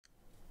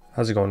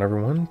How's it going,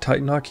 everyone?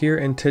 Titanhawk here,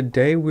 and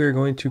today we're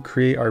going to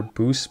create our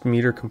boost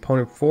meter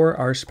component for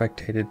our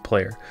spectated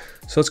player.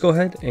 So let's go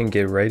ahead and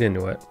get right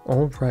into it.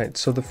 Alright,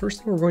 so the first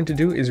thing we're going to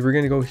do is we're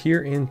going to go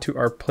here into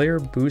our player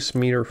boost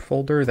meter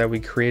folder that we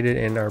created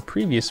in our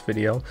previous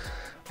video,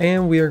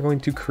 and we are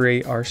going to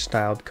create our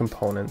styled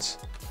components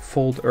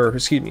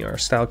our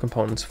styled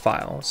components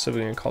file. So we're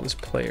going to call this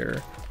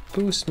player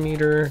boost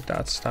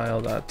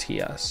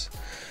meter.style.ts.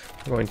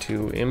 We're going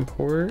to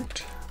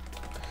import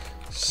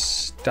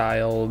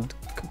styled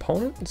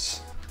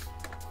components,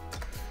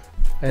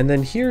 and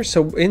then here,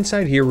 so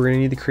inside here we're going to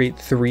need to create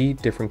 3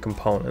 different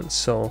components.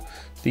 So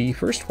the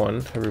first one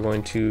that we're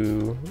going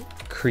to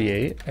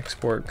create,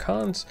 export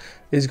cons,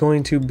 is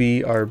going to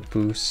be our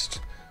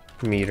boost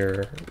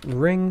meter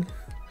ring,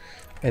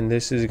 and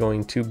this is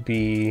going to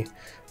be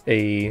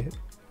a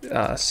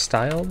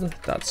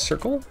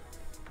styled.circle.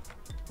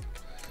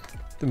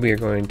 We are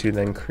going to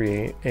then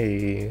create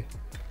a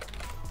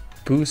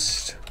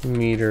boost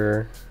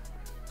meter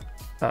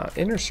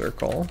inner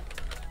circle,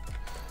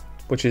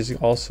 which is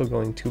also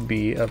going to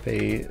be of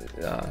a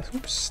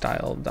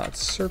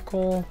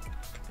style.circle.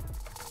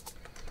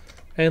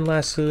 And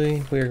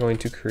lastly, we are going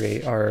to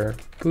create our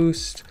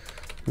boost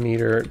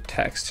meter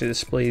text to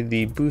display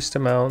the boost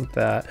amount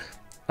that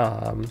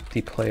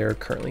the player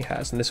currently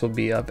has, and this will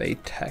be of a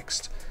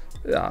text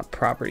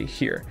property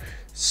here.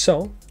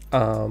 So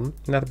now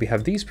that we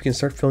have these, we can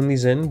start filling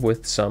these in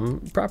with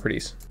some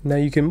properties. Now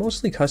you can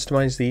mostly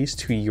customize these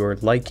to your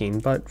liking,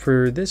 but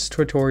for this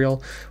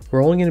tutorial,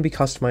 we're only going to be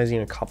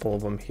customizing a couple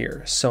of them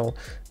here. So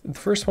the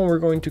first one we're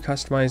going to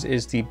customize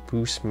is the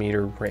boost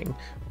meter ring.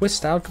 With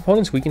styled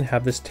components, we can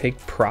have this take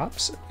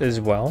props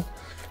as well.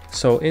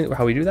 So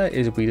how we do that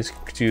is we just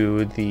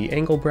do the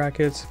angle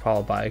brackets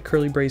followed by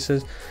curly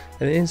braces,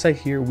 and inside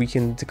here we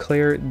can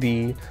declare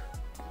the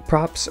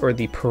props or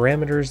the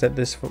parameters that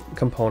this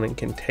component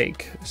can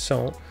take.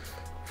 So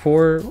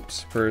for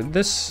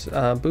this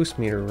boost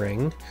meter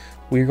ring,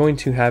 we're going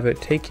to have it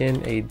take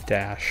in a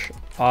dash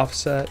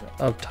offset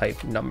of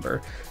type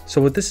number. So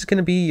what this is going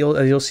to be,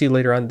 you'll see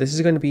later on, this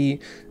is going to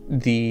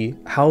be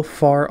how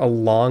far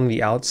along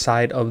the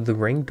outside of the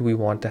ring do we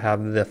want to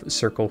have the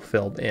circle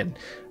filled in.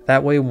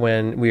 That way,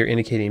 when we are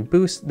indicating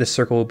boost, the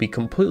circle will be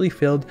completely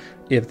filled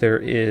if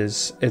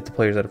the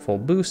player's at a full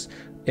boost,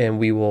 and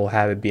we will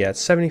have it be at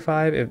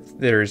 75 if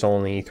there's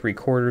only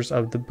 3/4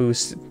 of the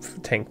boost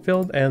tank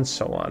filled, and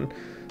so on.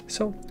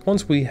 So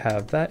once we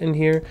have that in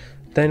here,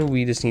 then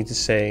we just need to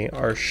say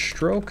our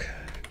stroke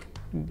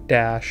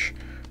dash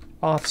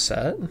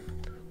offset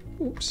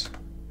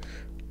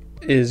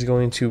is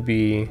going to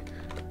be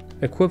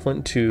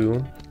equivalent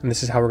to, and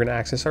this is how we're going to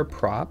access our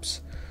props,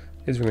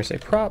 is we're going to say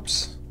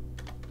props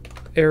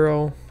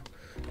arrow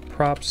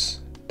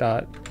props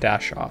dot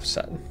dash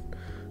offset.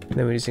 And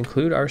then we just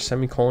include our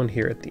semicolon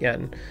here at the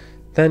end.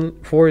 Then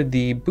for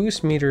the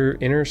boost meter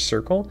inner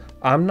circle,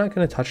 I'm not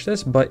going to touch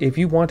this, but if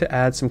you want to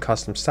add some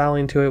custom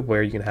styling to it,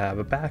 where you can have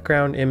a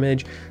background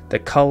image, the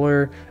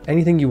color,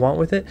 anything you want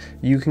with it,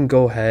 you can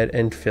go ahead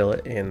and fill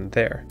it in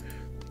there.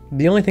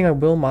 The only thing I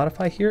will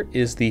modify here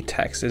is the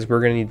text, as we're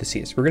going to need to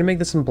see this. We're going to make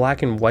this in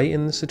black and white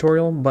in this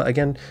tutorial, but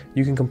again,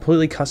 you can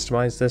completely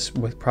customize this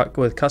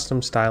with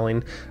custom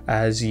styling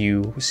as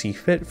you see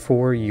fit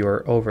for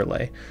your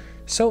overlay.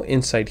 So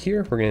inside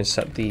here, we're going to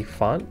set the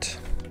font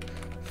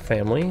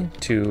family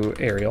to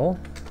Arial.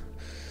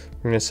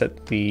 We're going to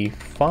set the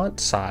font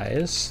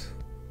size.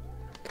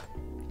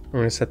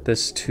 We're going to set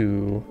this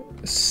to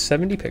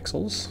 70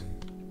 pixels.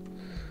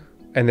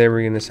 And then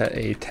we're going to set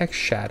a text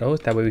shadow.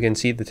 That way we can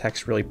see the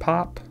text really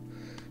pop.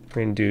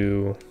 We're going to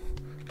do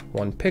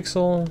 1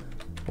 pixel,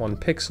 1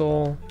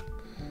 pixel,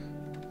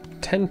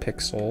 10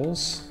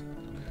 pixels.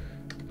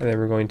 And then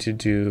we're going to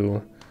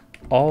do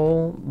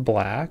all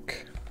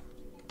black,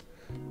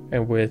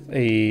 and with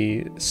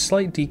a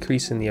slight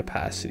decrease in the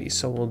opacity.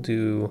 So we'll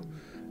do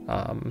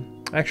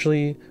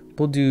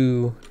we'll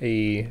do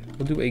a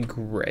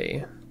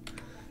gray.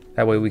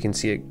 That way we can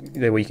see it.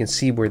 That way you can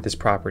see where this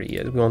property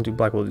is. We won't do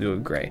black. We'll do a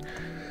gray.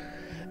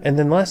 And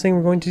then the last thing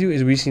we're going to do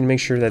is we just need to make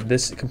sure that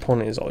this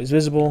component is always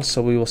visible.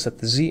 So we will set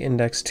the z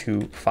index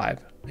to 5.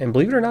 And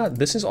believe it or not,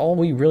 this is all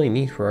we really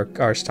need for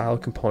our style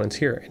components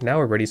here. And now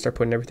we're ready to start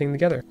putting everything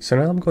together. So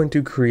now I'm going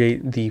to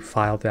create the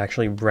file to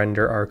actually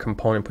render our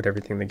component, put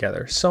everything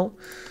together. So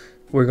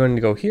we're going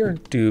to go here,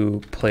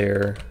 do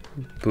player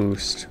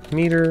boost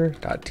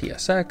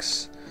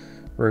meter.tsx.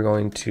 We're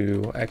going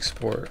to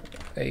export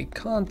a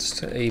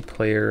const, a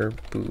player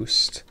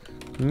boost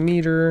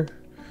meter,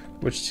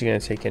 which is going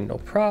to take in no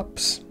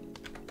props,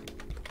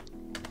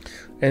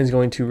 and is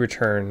going to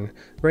return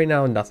right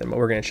now nothing, but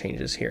we're going to change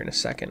this here in a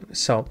second.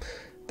 So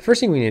the first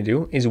thing we need to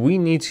do is we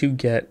need to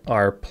get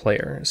our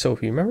player. So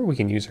if you remember, we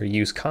can use our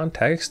use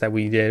context that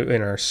we did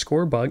in our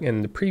score bug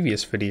in the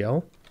previous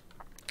video.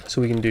 So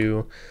we can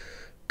do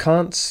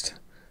const,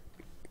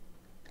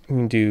 we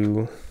can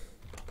do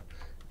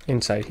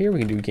inside here, we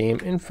can do game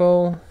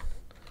info,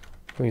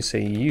 we can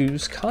say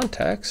use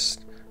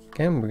context.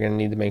 Again, we're going to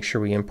need to make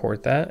sure we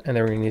import that, and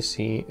then we're going to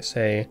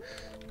say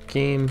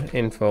game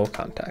info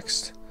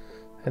context.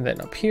 And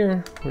then up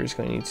here, we're just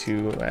going to need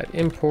to add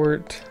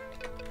import,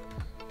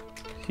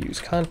 use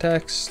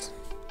context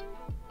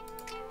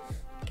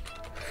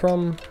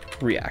from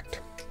React.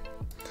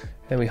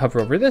 And we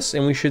hover over this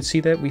and we should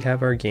see that we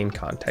have our game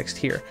context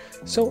here.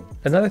 So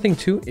another thing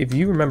too, if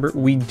you remember,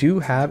 we do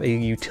have a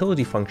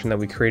utility function that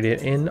we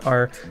created in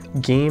our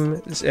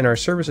games, in our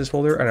services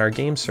folder and our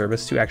game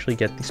service to actually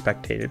get the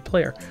spectated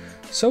player.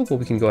 So what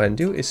we can go ahead and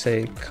do is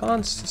say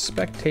const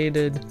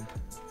spectated,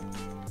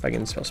 if I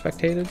can spell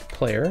spectated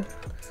player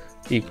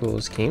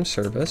equals game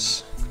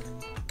service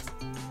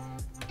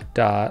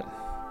dot.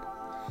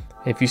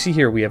 If you see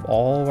here, we have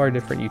all of our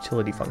different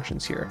utility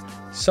functions here.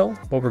 So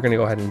what we're going to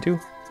go ahead and do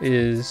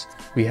is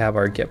we have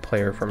our get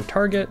player from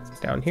target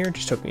down here.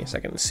 Just took me a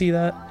second to see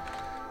that.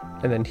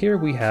 And then here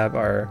we have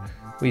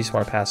we just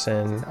want to pass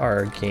in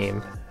our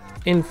game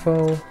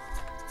info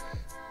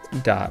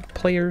dot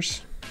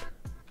players.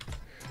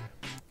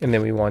 And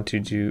then we want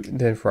to do,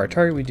 then for our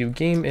target, we do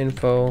game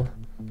info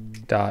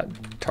dot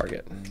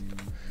target.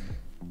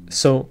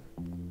 So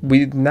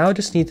we now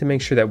just need to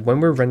make sure that when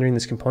we're rendering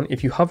this component,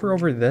 if you hover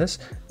over this,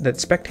 that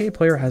spectated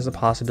player has the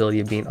possibility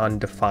of being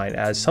undefined,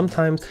 as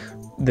sometimes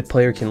the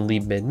player can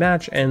leave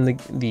mid-match and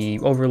the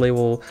overlay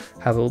will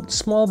have a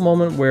small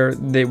moment where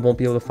they won't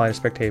be able to find a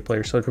spectated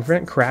player. So to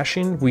prevent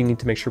crashing, we need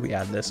to make sure we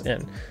add this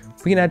in.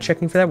 We can add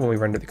checking for that when we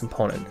render the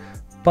component.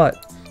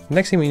 But the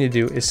next thing we need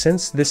to do is,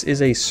 since this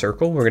is a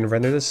circle, we're going to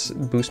render this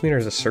boost meter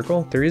as a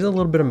circle, there is a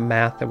little bit of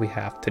math that we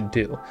have to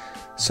do.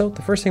 So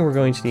the first thing we're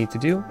going to need to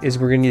do is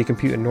we're going to need to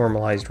compute a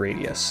normalized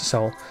radius.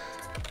 So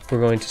we're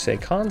going to say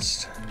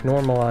const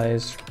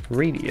normalized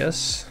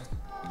radius,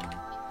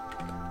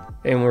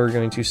 and we're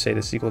going to say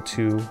this is equal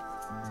to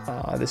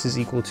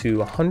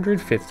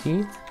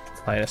 150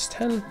 minus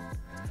 10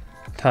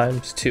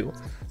 times 2.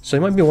 So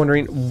you might be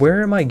wondering,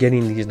 where am I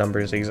getting these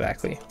numbers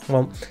exactly?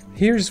 Well,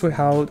 here's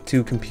how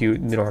to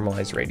compute the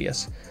normalized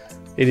radius.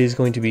 It is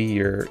going to be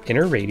your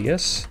inner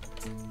radius.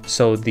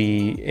 So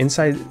the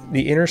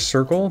inner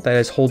circle that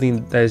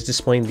is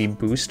displaying the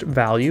boost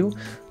value,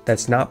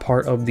 that's not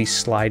part of the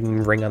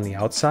sliding ring on the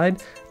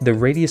outside, the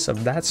radius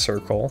of that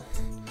circle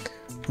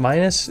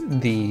minus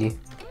the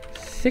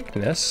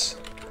thickness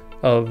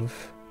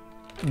of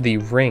the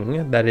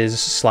ring that is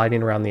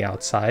sliding around the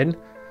outside,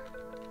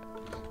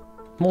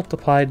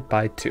 multiplied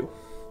by 2.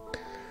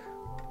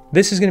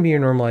 This is going to be your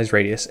normalized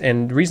radius,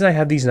 and the reason I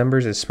have these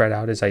numbers as spread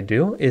out as I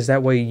do is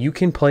that way you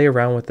can play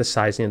around with the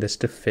sizing of this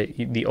to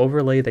fit the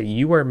overlay that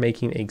you are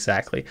making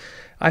exactly.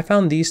 I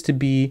found these to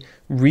be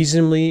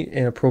reasonably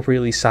and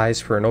appropriately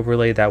sized for an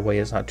overlay. That way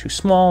it's not too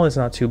small, it's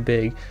not too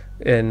big,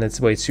 and that's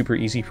the way it's super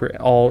easy for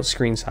all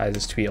screen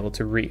sizes to be able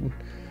to read.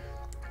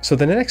 So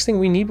the next thing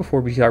we need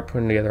before we start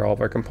putting together all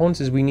of our components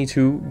is we need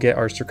to get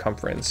our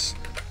circumference,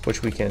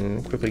 which we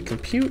can quickly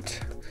compute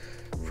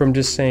from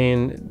just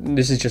saying,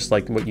 this is just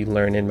like what you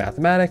learn in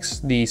mathematics.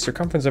 The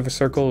circumference of a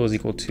circle is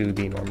equal to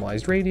the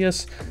normalized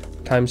radius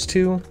times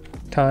 2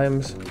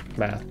 times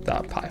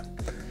math.pi.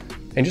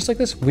 And just like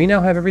this, we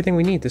now have everything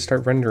we need to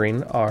start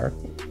rendering our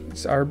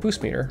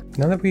boost meter.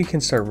 Now that we can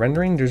start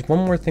rendering, there's one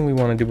more thing we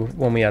want to do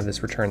when we add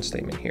this return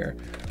statement here.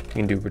 We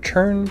can do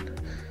return,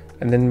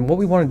 and then what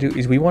we want to do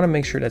is we want to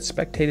make sure that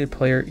spectated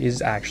player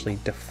is actually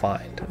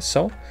defined.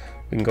 So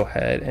we can go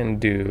ahead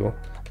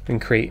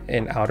and create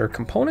an outer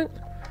component.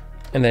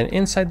 And then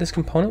inside this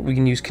component, we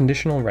can use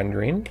conditional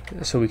rendering.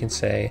 So we can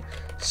say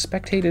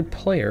spectated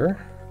player,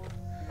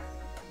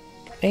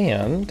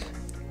 and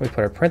we put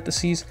our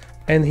parentheses,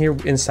 and here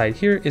inside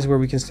here is where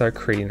we can start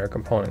creating our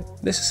component.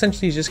 This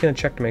essentially is just going to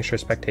check to make sure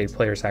spectated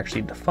player is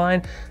actually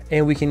defined,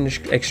 and we can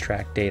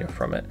extract data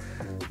from it.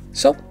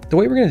 So the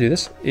way we're going to do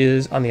this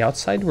is on the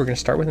outside, we're going to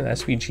start with an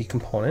SVG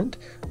component.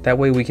 That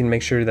way we can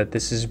make sure that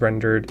this is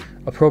rendered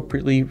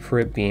appropriately for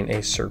it being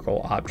a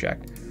circle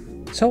object.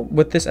 So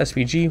with this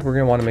SVG, we're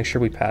going to want to make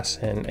sure we pass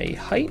in a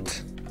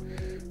height,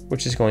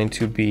 which is going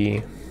to be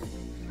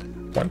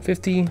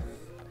 150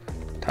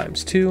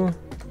 times 2,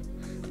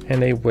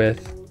 and a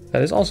width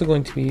that is also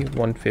going to be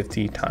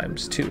 150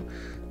 times 2.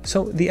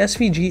 So the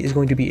SVG is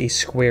going to be a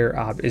square,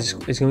 is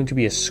going to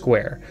be a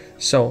square.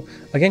 So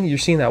again, you're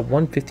seeing that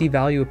 150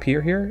 value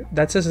appear here.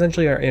 That's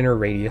essentially our inner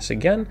radius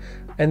again,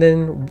 and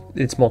then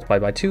it's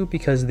multiplied by 2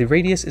 because the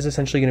radius is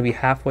essentially going to be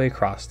halfway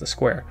across the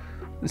square.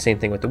 The same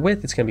thing with the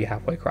width, it's going to be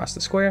halfway across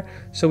the square.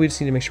 So we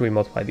just need to make sure we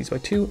multiply these by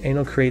 2, and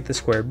it'll create the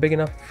square big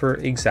enough for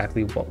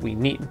exactly what we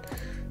need.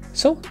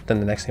 So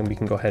then the next thing we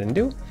can go ahead and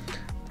do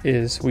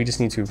is we just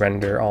need to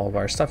render all of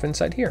our stuff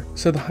inside here.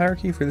 So the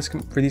hierarchy for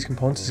these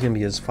components is going to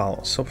be as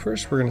follows. So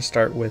first we're going to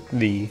start with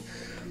the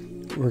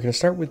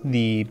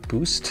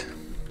boost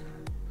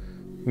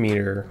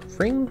meter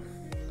ring,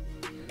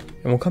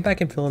 and we'll come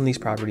back and fill in these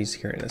properties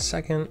here in a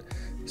second.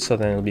 So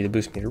then it'll be the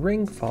boost meter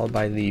ring followed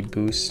by the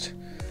boost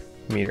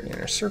meter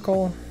inner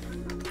circle,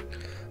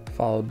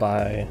 followed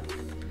by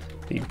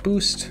the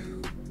boost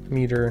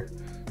meter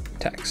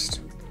text.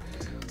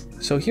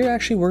 So here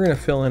actually we're going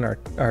to fill in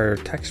our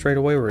text right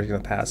away. We're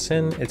going to pass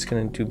in, it's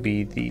going to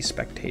be the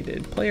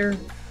spectated player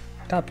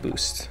dot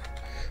boost.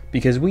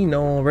 because we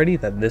know already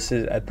that this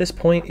is, at this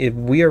point, if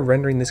we are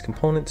rendering this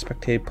component,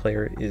 spectated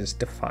player is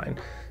defined.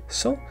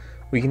 So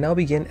we can now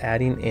begin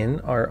adding in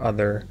our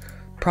other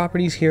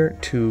properties here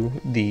to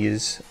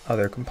these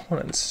other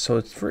components. So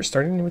it's first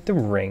starting with the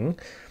ring.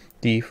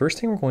 The first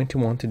thing we're going to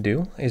want to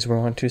do is we're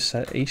going to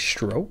set a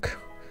stroke,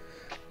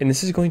 and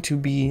this is going to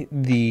be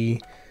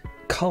the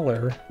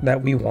color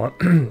that we want,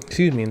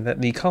 excuse me,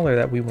 that the color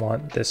that we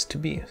want this to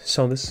be.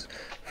 So this,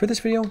 for this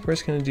video, we're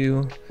just going to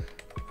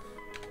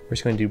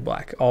do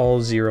black,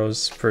 all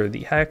zeros for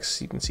the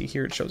hex. You can see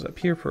here, it shows up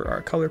here for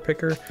our color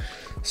picker.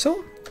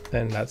 So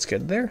then that's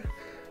good there.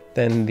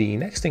 Then the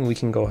next thing we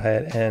can go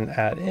ahead and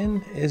add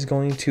in is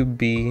going to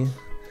be,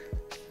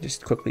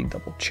 just quickly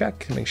double check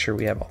to make sure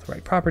we have all the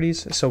right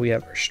properties. So we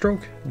have our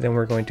stroke, then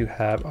we're going to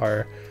have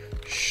our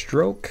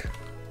stroke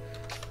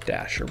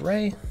dash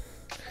array.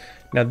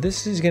 Now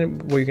this is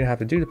what you're gonna have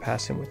to do to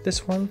pass in with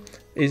this one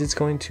is it's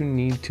going to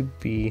need to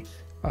be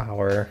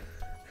our,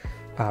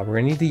 we're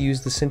gonna need to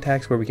use the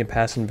syntax where we can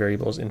pass in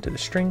variables into the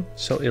string.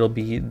 So it'll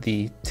be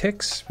the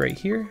ticks right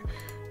here.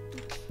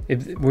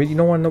 If you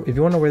want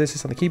to know where this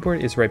is on the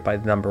keyboard, it's right by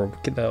the number,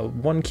 the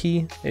 1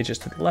 key. It's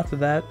just to the left of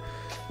that.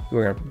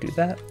 We're going to do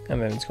that,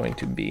 and then it's going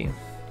to be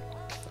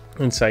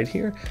inside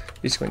here.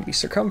 It's going to be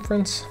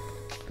circumference,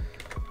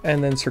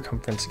 and then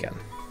circumference again.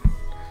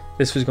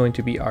 This was going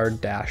to be our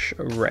dash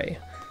array.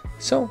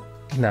 So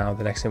now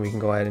the next thing we can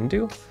go ahead and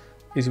do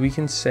is we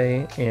can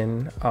say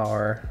in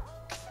our,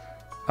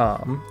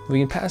 we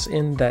can pass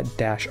in that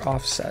dash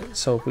offset.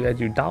 So if we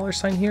do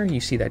 $sign here,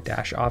 you see that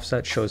dash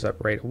offset shows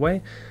up right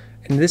away.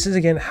 And this is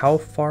again how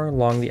far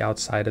along the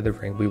outside of the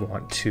ring we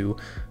want to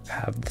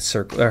have the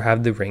circle or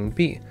have the ring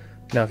be.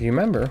 Now, if you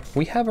remember,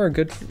 we have our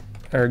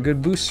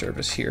good boost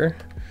service here,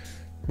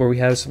 where we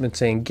have something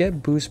saying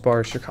get boost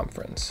bar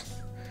circumference.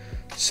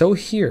 So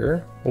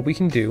here, what we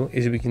can do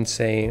is we can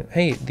say,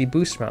 hey, the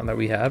boost amount that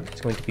we have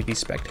is going to be the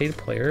spectated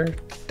player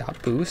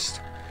dot boost,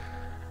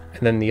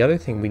 and then the other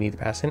thing we need to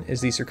pass in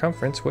is the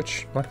circumference,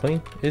 which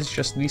luckily is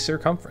just the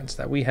circumference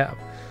that we have.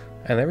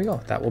 And there we go.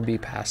 That will be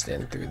passed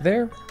in through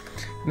there.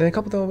 And then a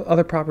couple of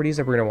other properties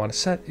that we're going to want to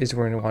set is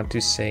we're going to want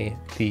to say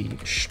the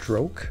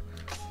stroke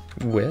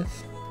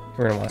width.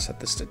 We're going to want to set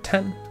this to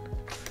 10.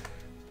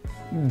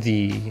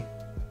 The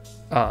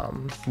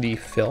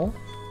fill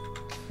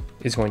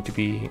is going to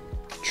be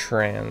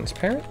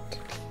transparent.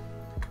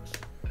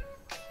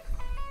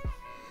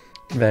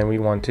 Then we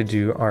want to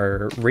do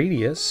our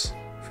radius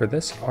for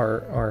this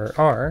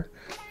RRR.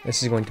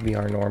 This is going to be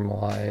our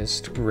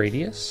normalized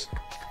radius.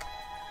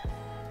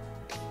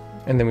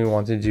 And then we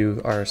want to do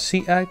our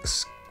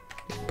CX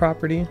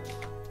property,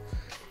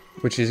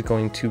 which is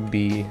going to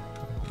be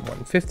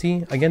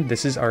 150. Again,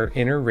 this is our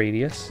inner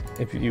radius.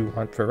 If you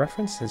want for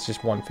reference, it's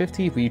just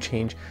 150. If you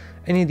change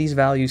any of these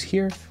values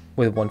here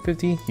with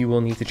 150, you will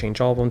need to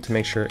change all of them to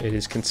make sure it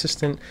is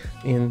consistent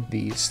in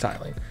the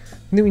styling.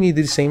 And then we need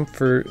to do the same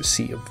for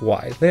C of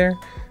Y there.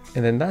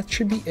 And then that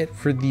should be it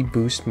for the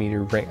boost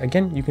meter ring.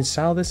 Again, you can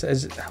style this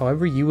as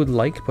however you would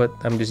like, but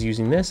I'm just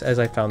using this as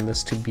I found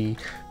this to be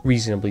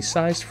reasonably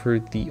sized for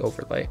the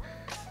overlay.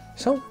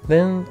 So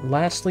then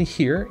lastly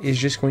here is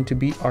just going to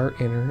be our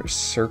inner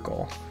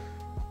circle.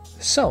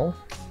 So,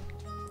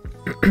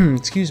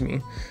 excuse me,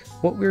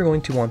 what we're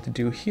going to want to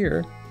do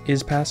here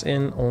is pass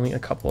in only a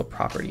couple of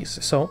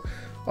properties. So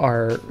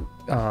our,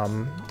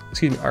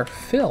 our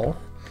fill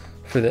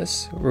for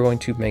this, we're going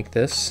to make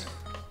this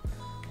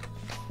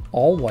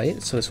all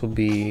white, so this will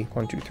be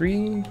 1, 2,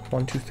 3,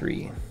 1, 2,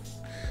 3.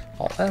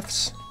 All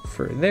Fs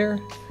for there.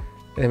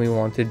 And then we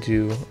want to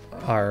do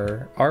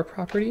our R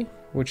property,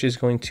 which is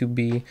going to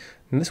be,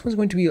 and this one's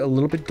going to be a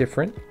little bit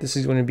different. This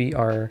is going to be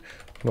our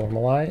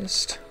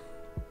normalized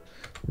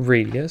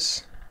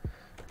radius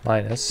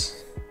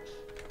minus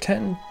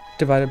 10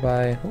 divided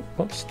by,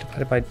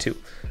 divided by 2.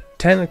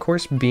 10, of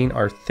course, being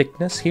our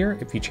thickness here.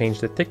 If you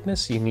change the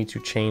thickness, you need to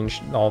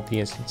change all the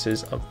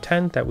instances of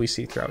 10 that we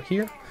see throughout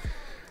here.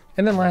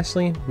 And then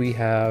lastly, we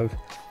have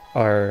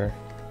our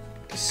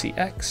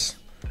CX,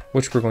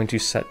 which we're going to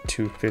set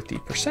to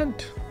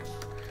 50%,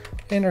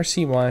 and our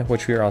CY,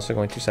 which we are also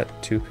going to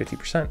set to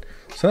 50%.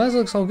 So that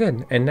looks all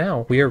good, and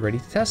now we are ready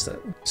to test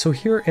it. So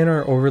here in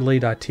our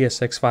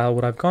overlay.tsx file,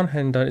 what I've gone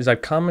ahead and done is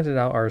I've commented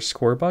out our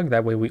score bug.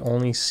 That way we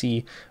only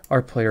see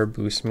our player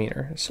boost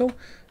meter. So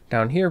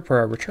down here for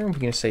our return, we're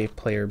going to say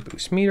player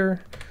boost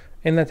meter,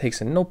 and that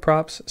takes in no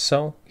props.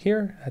 So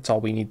here, that's all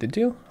we need to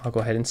do. I'll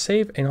go ahead and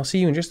save, and I'll see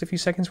you in just a few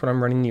seconds when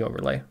I'm running the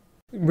overlay.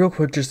 Real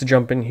quick, just to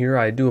jump in here,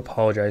 I do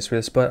apologize for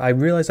this, but I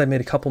realized I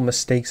made a couple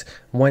mistakes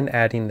when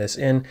adding this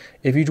in.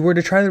 If you were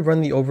to try to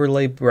run the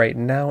overlay right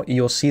now,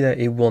 you'll see that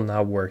it will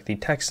not work. The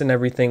text and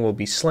everything will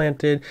be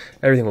slanted,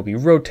 everything will be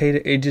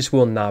rotated, it just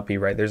will not be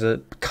right. There's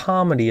a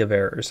comedy of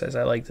errors, as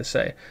I like to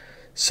say.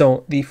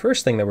 So the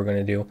first thing that we're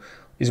going to do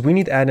is we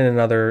need to add in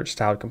another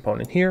styled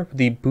component here,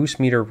 the boost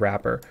meter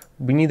wrapper.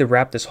 We need to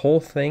wrap this whole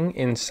thing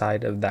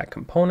inside of that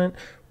component,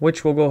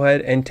 which will go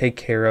ahead and take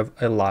care of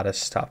a lot of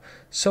stuff.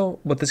 So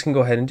what this can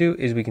go ahead and do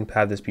is we can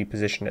have this be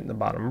positioned in the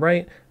bottom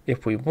right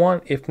if we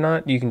want. If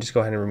not, you can just go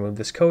ahead and remove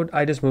this code.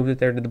 I just moved it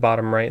there to the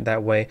bottom right.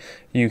 That way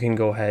you can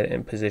go ahead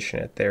and position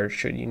it there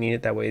should you need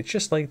it. That way it's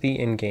just like the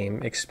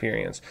in-game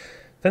experience.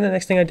 Then the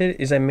next thing I did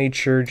is I made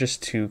sure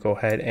just to go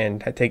ahead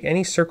and take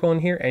any circle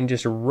in here and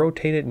just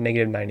rotate it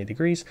 -90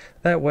 degrees.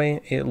 That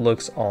way it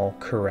looks all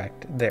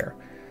correct there.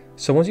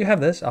 So once you have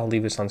this, I'll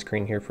leave this on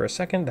screen here for a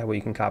second. That way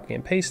you can copy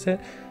and paste it.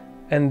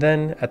 And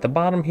then at the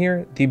bottom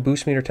here, the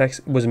boost meter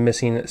text was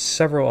missing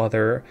several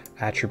other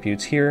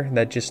attributes here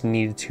that just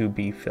needed to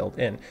be filled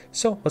in.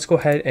 So let's go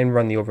ahead and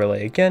run the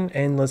overlay again,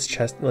 and let's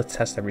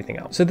test everything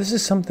out. So this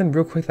is something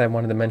real quick that I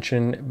wanted to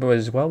mention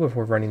as well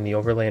before running the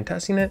overlay and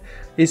testing it,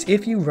 is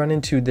if you run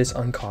into this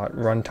uncaught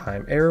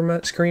runtime error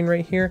screen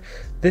right here,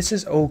 this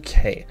is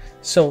okay.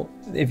 So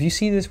if you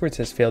see this where it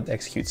says failed to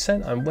execute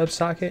sent on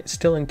WebSocket,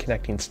 still in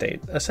connecting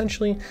state.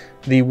 Essentially,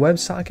 the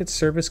WebSocket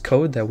service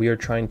code that we are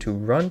trying to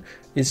run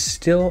is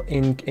still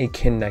in a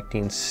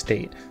connecting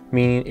state,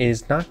 meaning it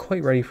is not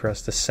quite ready for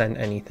us to send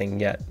anything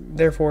yet,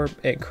 therefore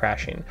it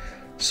crashing.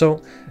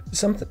 So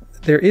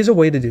there is a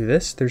way to do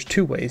this. There's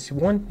two ways.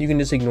 One, you can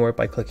just ignore it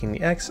by clicking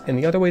the X, and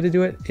the other way to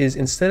do it is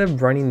instead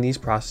of running these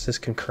processes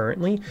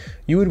concurrently,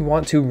 you would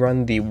want to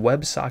run the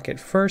WebSocket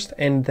first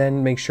and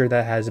then make sure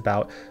that has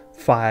about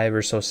 5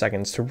 or so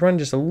seconds to run,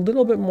 just a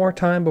little bit more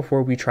time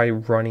before we try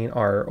running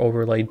our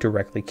overlay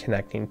directly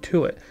connecting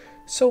to it.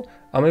 So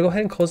I'm gonna go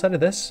ahead and close out of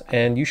this,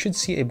 and you should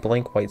see a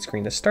blank white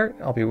screen to start.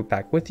 I'll be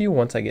back with you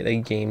once I get a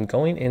game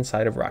going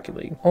inside of Rocket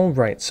League. All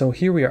right, so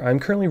here we are. I'm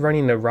currently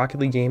running a Rocket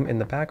League game in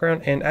the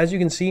background, and as you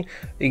can see,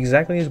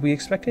 exactly as we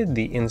expected,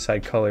 the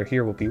inside color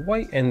here will be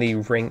white and the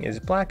ring is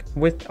black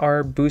with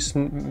our boost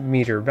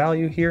meter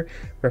value here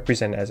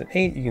represented as an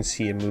 8. You can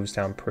see it moves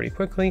down pretty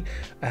quickly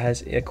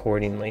as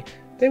accordingly.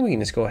 Then we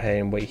can just go ahead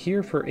and wait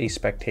here for a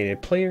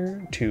spectated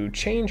player to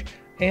change,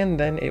 and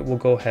then it will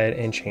go ahead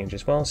and change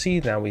as well.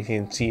 See, now we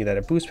can see that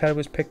a boost pad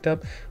was picked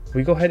up.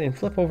 We go ahead and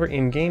flip over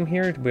in game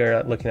here.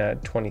 We're looking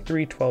at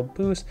 23-12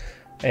 boost,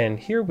 and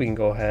here we can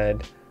go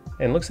ahead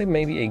and it looks like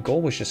maybe a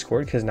goal was just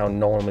scored because now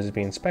no one was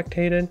being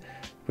spectated.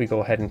 We go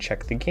ahead and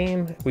check the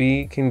game.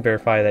 We can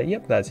verify that,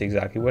 yep, that's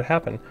exactly what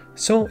happened.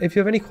 So if you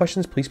have any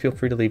questions, please feel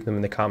free to leave them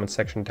in the comments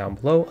section down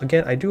below.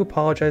 Again, I do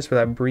apologize for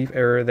that brief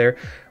error there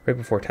right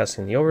before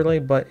testing the overlay,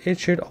 but it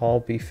should all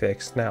be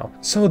fixed now.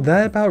 So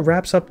that about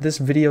wraps up this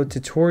video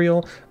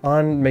tutorial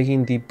on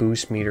making the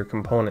boost meter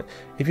component.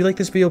 If you like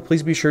this video,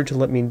 please be sure to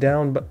let me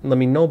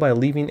know by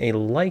leaving a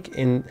like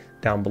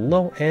down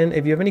below, and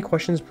if you have any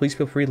questions, please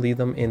feel free to leave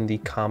them in the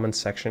comments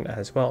section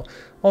as well.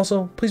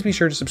 Also, please be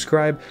sure to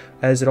subscribe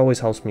as it always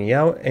helps me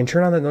out, and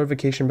turn on that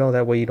notification bell,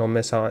 that way you don't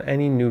miss out on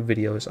any new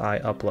videos I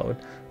upload.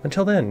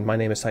 Until then, my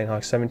name is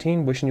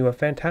TitanHawk17, wishing you a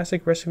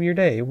fantastic rest of your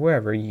day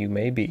wherever you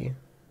may be.